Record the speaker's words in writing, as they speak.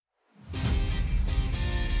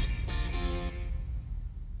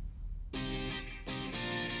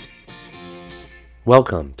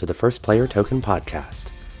Welcome to the First Player Token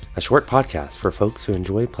Podcast, a short podcast for folks who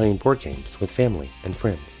enjoy playing board games with family and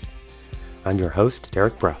friends. I'm your host,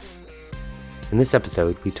 Derek Bruff. In this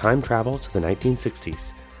episode, we time travel to the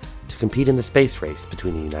 1960s to compete in the space race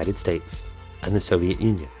between the United States and the Soviet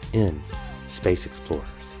Union in Space Explorers.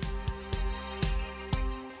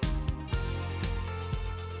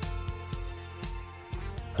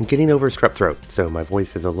 I'm getting over strep throat, so my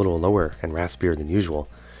voice is a little lower and raspier than usual,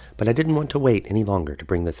 but I didn't want to wait any longer to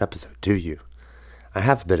bring this episode to you. I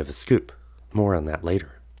have a bit of a scoop. More on that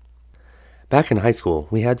later. Back in high school,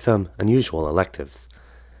 we had some unusual electives.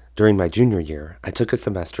 During my junior year, I took a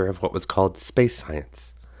semester of what was called space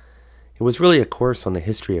science. It was really a course on the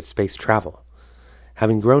history of space travel.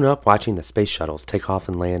 Having grown up watching the space shuttles take off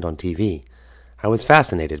and land on TV, I was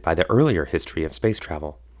fascinated by the earlier history of space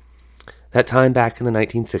travel. That time back in the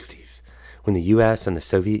 1960s, when the U.S. and the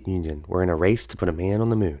Soviet Union were in a race to put a man on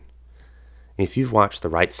the moon. If you've watched The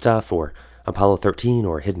Right Stuff or Apollo 13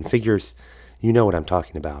 or Hidden Figures, you know what I'm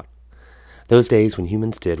talking about. Those days when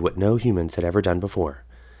humans did what no humans had ever done before,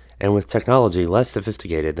 and with technology less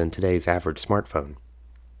sophisticated than today's average smartphone.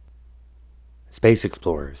 Space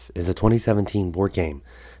Explorers is a 2017 board game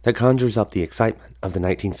that conjures up the excitement of the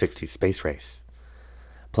 1960s space race.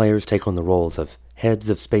 Players take on the roles of heads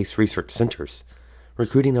of space research centers,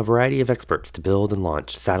 recruiting a variety of experts to build and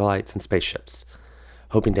launch satellites and spaceships,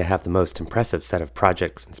 hoping to have the most impressive set of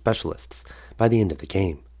projects and specialists by the end of the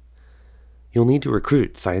game. You'll need to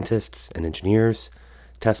recruit scientists and engineers,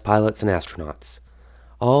 test pilots and astronauts,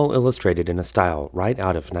 all illustrated in a style right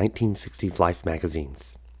out of 1960s Life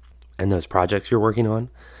magazines. And those projects you're working on,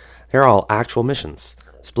 they're all actual missions,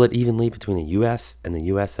 split evenly between the U.S. and the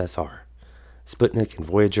USSR. Sputnik and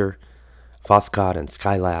Voyager, Voskhod and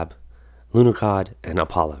Skylab, Lunokhod and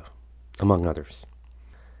Apollo, among others.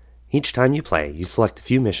 Each time you play, you select a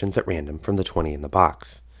few missions at random from the 20 in the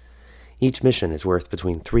box. Each mission is worth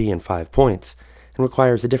between 3 and 5 points and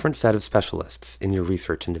requires a different set of specialists in your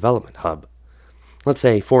research and development hub. Let's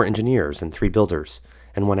say 4 engineers and 3 builders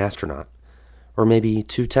and 1 astronaut, or maybe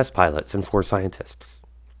 2 test pilots and 4 scientists.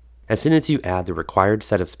 As soon as you add the required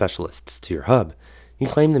set of specialists to your hub, you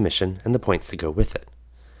claim the mission and the points that go with it.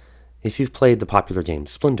 If you've played the popular game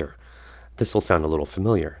Splendor, this will sound a little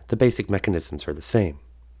familiar. The basic mechanisms are the same.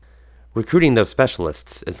 Recruiting those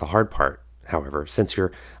specialists is the hard part, however, since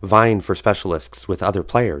you're vying for specialists with other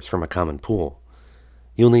players from a common pool.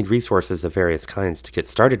 You'll need resources of various kinds to get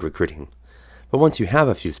started recruiting, but once you have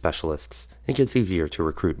a few specialists, it gets easier to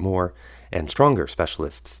recruit more and stronger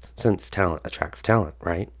specialists, since talent attracts talent,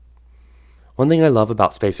 right? One thing I love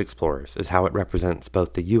about Space Explorers is how it represents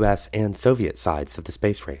both the U.S. and Soviet sides of the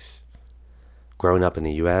space race. Growing up in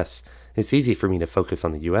the U.S., it's easy for me to focus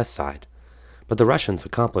on the U.S. side, but the Russians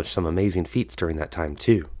accomplished some amazing feats during that time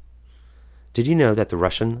too. Did you know that the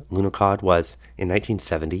Russian Lunokhod was, in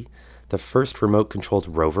 1970, the first remote-controlled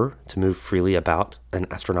rover to move freely about an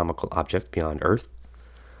astronomical object beyond Earth?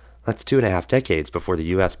 That's 2.5 decades before the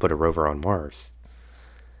U.S. put a rover on Mars.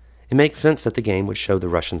 It makes sense that the game would show the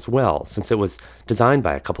Russians well, since it was designed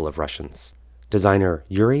by a couple of Russians, designer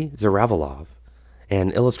Yuri Zuravalov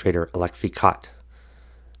and illustrator Alexei Kot.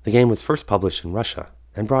 The game was first published in Russia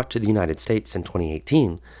and brought to the United States in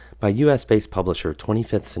 2018 by U.S.-based publisher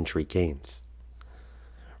 25th Century Games.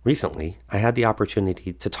 Recently, I had the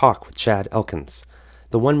opportunity to talk with Chad Elkins,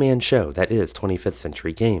 the one-man show that is 25th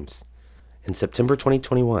Century Games. In September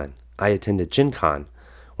 2021, I attended Gen Con,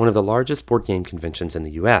 one of the largest board game conventions in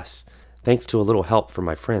the U.S., thanks to a little help from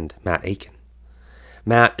my friend Matt Aiken.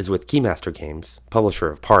 Matt is with Keymaster Games,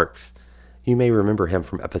 publisher of Parks. You may remember him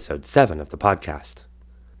from episode 7 of the podcast.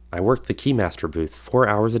 I worked the Keymaster booth 4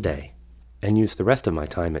 hours a day and used the rest of my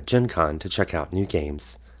time at Gen Con to check out new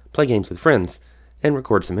games, play games with friends, and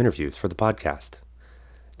record some interviews for the podcast.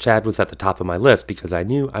 Chad was at the top of my list because I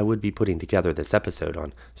knew I would be putting together this episode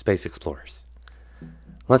on Space Explorers.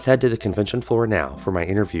 Let's head to the convention floor now for my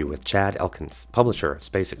interview with Chad Elkins, publisher of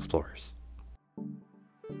Space Explorers.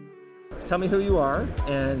 Tell me who you are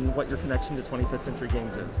and what your connection to 25th Century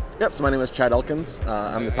Games is. Yep, so my name is Chad Elkins.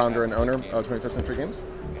 I'm the founder and owner of 25th Century Games.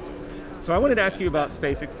 So I wanted to ask you about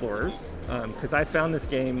Space Explorers, because I found this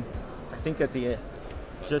game, I think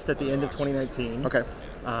just at the end of 2019. Okay.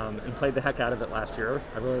 And played the heck out of it last year.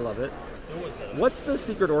 I really love it. What's the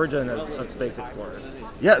secret origin of Space Explorers?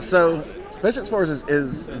 Yeah, so Space Explorers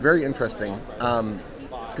is very interesting,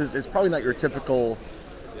 because it's probably not your typical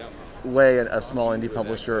way a small indie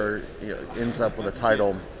publisher ends up with a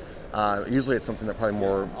title. Usually it's something that probably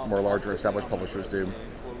more larger established publishers do,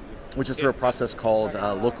 which is through a process called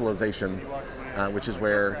localization, which is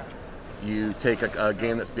where You take a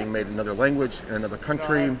game that's being made in another language in another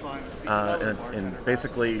country, and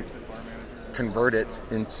basically convert it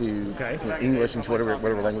into English, into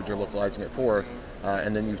whatever language you're localizing it for,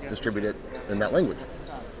 and then you distribute it in that language.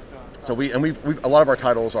 So we've a lot of our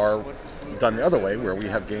titles are done the other way, where we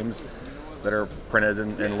have games that are printed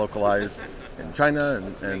and localized in China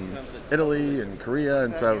and Italy and Korea,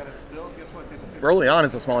 and so early on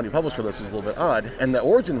as a small indie publisher, this was a little bit odd, and the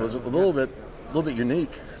origin was a little bit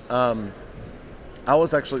unique. I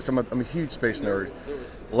was actually, I'm a huge space nerd.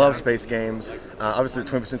 Love space games. Obviously, the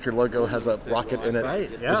 20th Century logo has a rocket in it,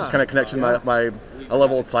 which is kind of connection to I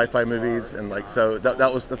love old sci-fi movies, and like so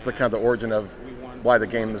that's the kind of the origin of why the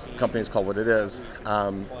company is called what it is.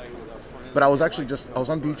 But I was actually I was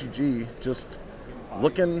on BGG just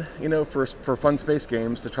looking, for fun space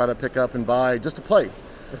games to try to pick up and buy just to play.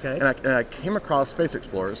 Okay. And I came across Space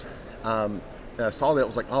Explorers. And I saw that it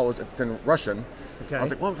was like, it's in Russian. Okay. I was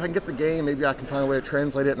like, well, if I can get the game, maybe I can find a way to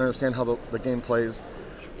translate it and understand how the game plays.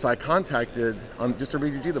 So I contacted just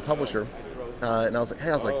BGG, the publisher, and I was like,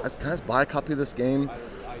 hey, can I just buy a copy of this game?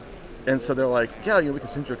 And so they're like, yeah, we can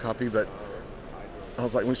send you a copy, but I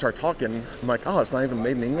was like, when we started talking, I'm like, it's not even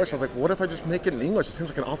made in English. I was like, well, what if I just make it in English? It seems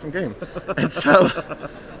like an awesome game. And so,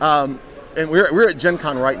 and we're at Gen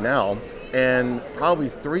Con right now, and probably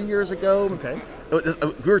 3 years ago,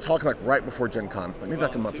 we were talking like right before Gen Con, maybe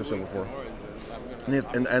like a month or so before. And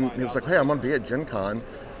he was like, hey, I'm going to be at Gen Con.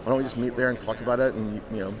 Why don't we just meet there and talk about it and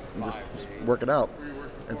just work it out?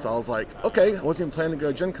 And so I was like, okay. I wasn't even planning to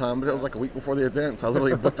go to Gen Con, but it was like a week before the event, so I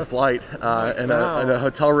literally booked a flight in a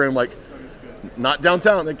hotel room, like not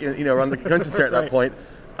downtown, around the convention center at that point,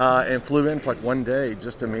 and flew in for like one day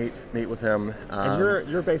just to meet with him. And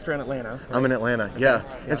you're based around Atlanta. Right? I'm in Atlanta, yeah.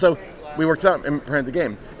 And so we worked out and printed the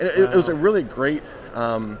game, and it was a really great.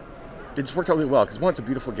 It just worked out really well because one, it's a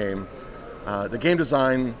beautiful game. The game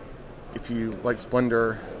design, if you like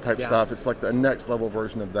Splendor type stuff, it's like the next level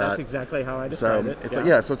version of that. That's exactly how I describe it. It's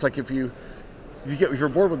so it's like if you're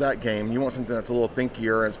bored with that game, you want something that's a little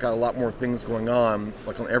thinkier and it's got a lot more things going on.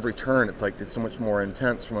 Like on every turn, it's so much more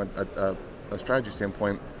intense from a strategy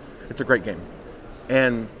standpoint. It's a great game,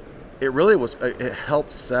 and it really was. It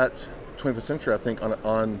helped set 21st Century, I think,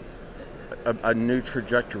 on a new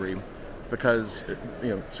trajectory. Because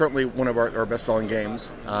certainly one of our best-selling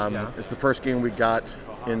games. It's the first game we got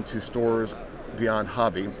into stores beyond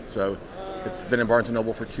hobby. So it's been in Barnes &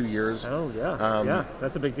 Noble for 2 years. Oh yeah,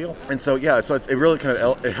 that's a big deal. And so it really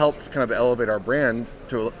it helped kind of elevate our brand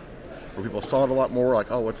to where people saw it a lot more. Like,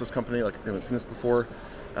 oh, what's this company? Like, I haven't seen this before,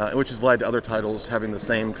 which has led to other titles having the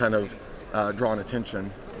same kind of drawn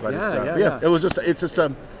attention. But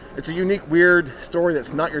it's a unique, weird story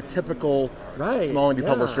that's not your typical small indie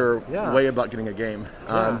publisher way about getting a game.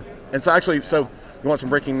 And so you want some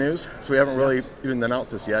breaking news? So we haven't really even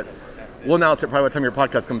announced this yet. We'll announce it probably by the time your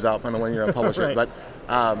podcast comes out, depending on when you're going to publish it. But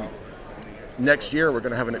next year, we're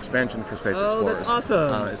going to have an expansion for Space Explorers. That's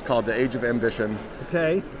awesome. It's called The Age of Ambition.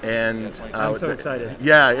 Okay. And I'm so excited.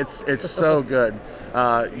 Yeah, it's so good.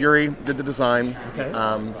 Yuri did the design. Okay.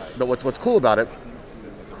 But what's cool about it,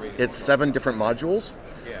 it's 7 different modules.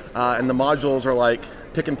 And the modules are like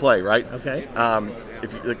pick and play, right? Okay.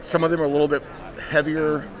 Some of them are a little bit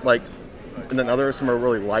heavier, and then others, some are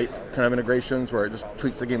really light kind of integrations where it just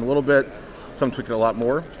tweaks the game a little bit. Some tweak it a lot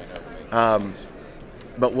more.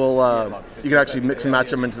 But you can actually mix and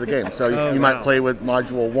match them into the game. So you might play with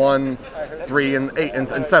module 1, 3, and 8,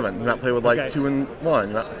 and 7. You might play with 2 and 1.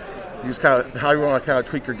 You just kind of how you want to kind of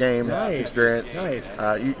tweak your game experience. Nice.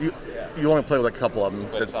 You only play with a couple of them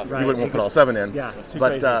because you wouldn't want to put all 7 in. Yeah,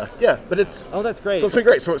 but it's that's great. So it's been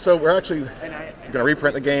great. So we're actually going to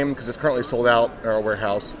reprint the game because it's currently sold out in our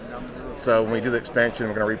warehouse. So when we do the expansion,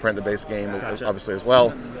 we're going to reprint the base game obviously as well,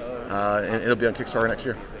 and it'll be on Kickstarter next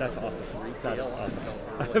year. That's awesome. That is awesome.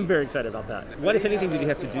 I'm very excited about that. What, if anything, did you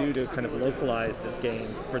have to do to kind of localize this game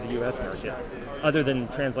for the U.S. market, other than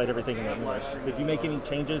translate everything in English? Did you make any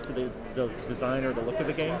changes to the design or the look of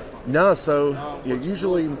the game? No. So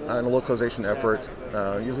usually in a localization effort,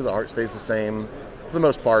 usually the art stays the same for the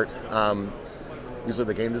most part. Usually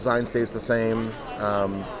the game design stays the same.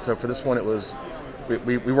 So for this one, it was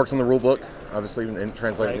we worked on the rule book, obviously, and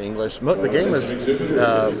translated in English. The game is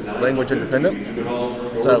language independent.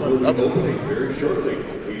 So very shortly.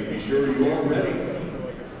 Please be sure you are ready.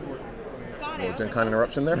 Little Gen Con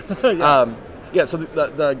interruption there. So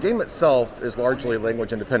the game itself is largely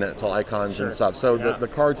language independent. It's all icons and stuff. So the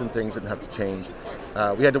cards and things didn't have to change.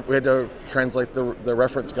 We had to translate the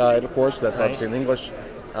reference guide, of course. That's obviously in English,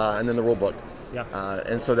 and then the rule book. Yeah.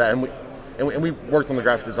 And we worked on the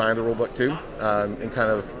graphic design of the rule book too, and kind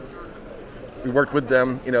of we worked with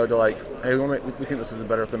them, to like, hey, we think this is a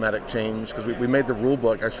better thematic change, because we made the rule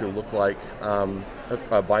book actually look like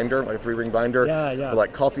a binder, like a 3-ring binder, with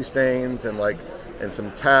like coffee stains and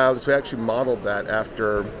some tabs. We actually modeled that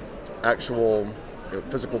after actual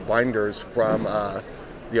physical binders from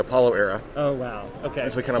the Apollo era. Oh, wow. Okay.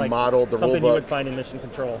 So we kind of modeled the rule book. Something you would find in Mission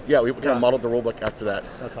Control. Yeah, we kind of modeled the rule book after that.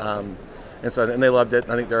 That's awesome. And they loved it.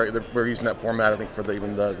 I think we're using that format, I think, for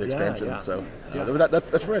even the expansion. Yeah. So that's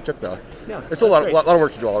pretty much it, though. Yeah, it's a lot of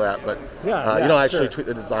work to do all that, but you don't actually sure. tweak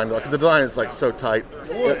the design, because the design is like so tight.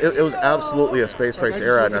 It was absolutely a space race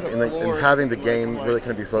era, and having the game really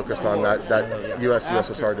kind of be focused on that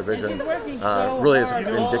U.S.-USSR division really is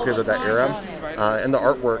indicative of that era, and the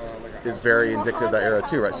artwork is very indicative of that era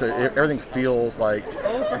too, right? So everything feels like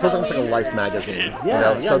almost like a Life magazine,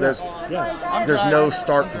 So there's no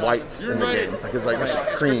stark whites in the game. Like there's there's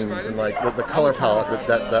creams, and like the color palette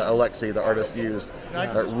that Alexei, the artist, used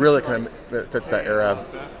really kind of fits that era.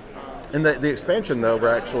 In the expansion, though,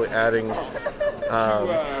 we're actually adding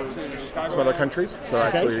some other countries. So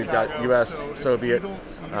actually, you've got U.S., Soviet,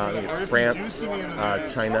 I think it's France,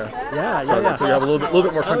 China. So you have a little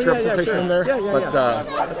bit more country representation in there.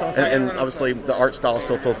 And obviously the art style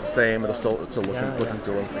still feels the same. It'll still looking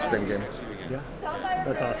cool in the same game. Yeah,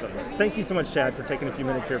 that's awesome. Thank you so much, Chad, for taking a few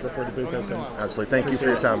minutes here before the booth opens. Absolutely. Thank you for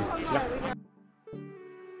your time. Yeah.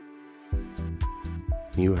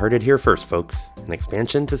 You heard it here first, folks. An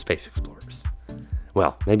expansion to Space Explorers.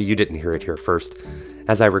 Well, maybe you didn't hear it here first.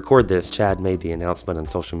 As I record this, Chad made the announcement on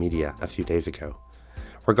social media a few days ago.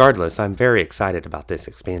 Regardless, I'm very excited about this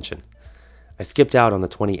expansion. I skipped out on the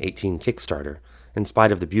 2018 Kickstarter, in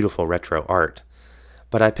spite of the beautiful retro art,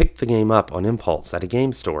 but I picked the game up on impulse at a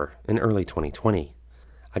game store in early 2020.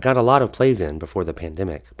 I got a lot of plays in before the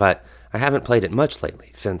pandemic, but I haven't played it much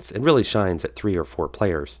lately since it really shines at 3 or 4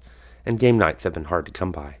 players, and game nights have been hard to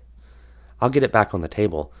come by. I'll get it back on the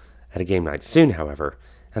table at a game night soon, however,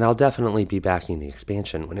 and I'll definitely be backing the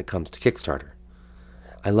expansion when it comes to Kickstarter.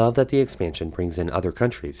 I love that the expansion brings in other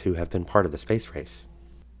countries who have been part of the space race.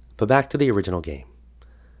 But back to the original game.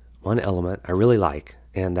 One element I really like,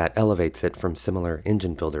 and that elevates it from similar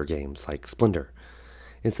engine builder games like Splendor,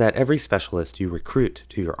 is that every specialist you recruit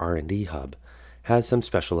to your R&D hub has some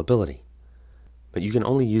special ability. But you can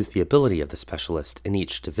only use the ability of the specialist in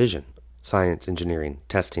each division, science, engineering,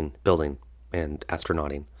 testing, building, and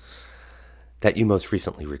astronauting, that you most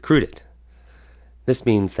recently recruited. This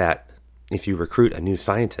means that if you recruit a new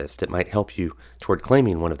scientist, it might help you toward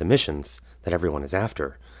claiming one of the missions that everyone is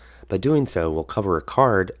after, but doing so will cover a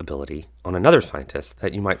card ability on another scientist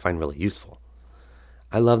that you might find really useful.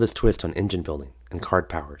 I love this twist on engine building and card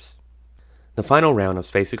powers. The final round of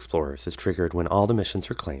Space Explorers is triggered when all the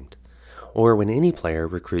missions are claimed, or when any player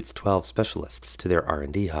recruits 12 specialists to their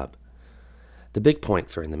R&D hub. The big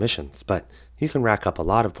points are in the missions, but you can rack up a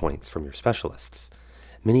lot of points from your specialists,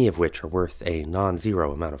 many of which are worth a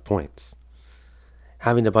non-zero amount of points.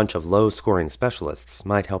 Having a bunch of low-scoring specialists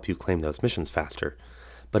might help you claim those missions faster,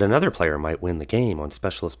 but another player might win the game on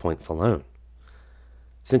specialist points alone.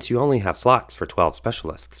 Since you only have slots for 12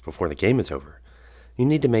 specialists before the game is over, you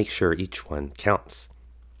need to make sure each one counts.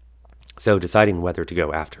 So deciding whether to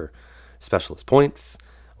go after specialist points,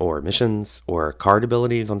 or missions, or card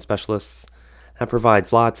abilities on specialists, that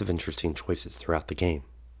provides lots of interesting choices throughout the game.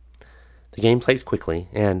 The game plays quickly,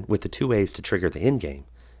 and with the 2 ways to trigger the endgame,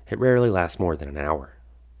 it rarely lasts more than an hour.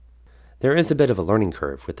 There is a bit of a learning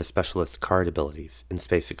curve with the specialist card abilities in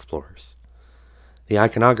Space Explorers. The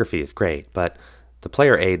iconography is great, but the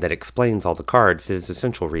player aid that explains all the cards is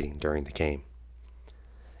essential reading during the game.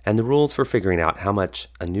 And the rules for figuring out how much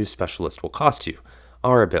a new specialist will cost you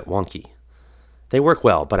are a bit wonky. They work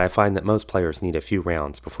well, but I find that most players need a few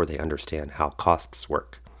rounds before they understand how costs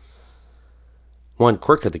work. One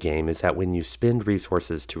quirk of the game is that when you spend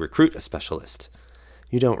resources to recruit a specialist,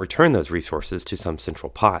 you don't return those resources to some central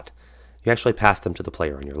pot. You actually pass them to the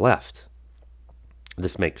player on your left.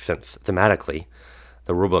 This makes sense thematically.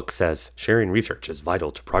 The rulebook says sharing research is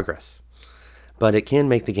vital to progress. But it can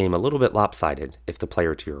make the game a little bit lopsided if the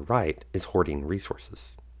player to your right is hoarding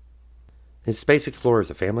resources. Is Space Explorers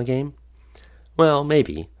a family game? Well,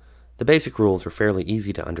 maybe. The basic rules are fairly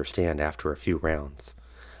easy to understand after a few rounds.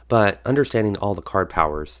 But understanding all the card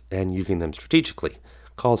powers and using them strategically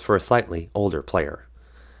calls for a slightly older player.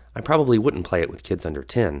 I probably wouldn't play it with kids under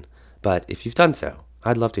 10, but if you've done so,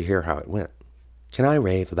 I'd love to hear how it went. Can I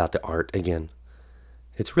rave about the art again?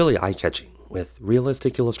 It's really eye-catching, with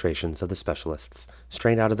realistic illustrations of the specialists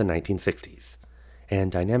straight out of the 1960s,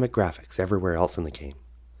 and dynamic graphics everywhere else in the game.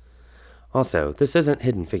 Also, this isn't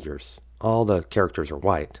Hidden Figures. All the characters are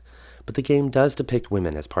white, but the game does depict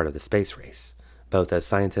women as part of the space race, both as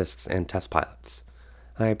scientists and test pilots.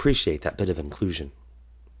 I appreciate that bit of inclusion.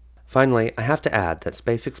 Finally, I have to add that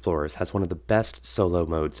Space Explorers has one of the best solo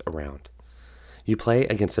modes around. You play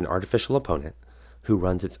against an artificial opponent who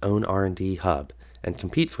runs its own R&D hub and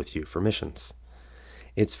competes with you for missions.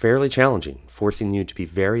 It's fairly challenging, forcing you to be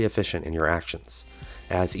very efficient in your actions,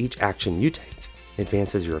 as each action you take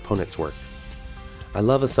advances your opponent's work. I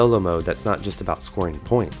love a solo mode that's not just about scoring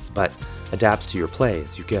points, but adapts to your play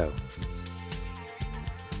as you go.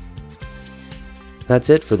 That's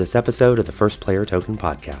it for this episode of the First Player Token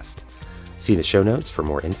Podcast. See the show notes for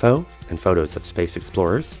more info and photos of Space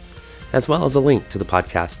Explorers, as well as a link to the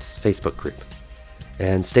podcast's Facebook group.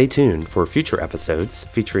 And stay tuned for future episodes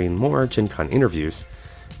featuring more Gen Con interviews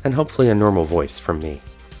and hopefully a normal voice from me.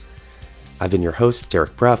 I've been your host,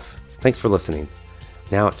 Derek Bruff. Thanks for listening.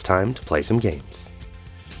 Now it's time to play some games.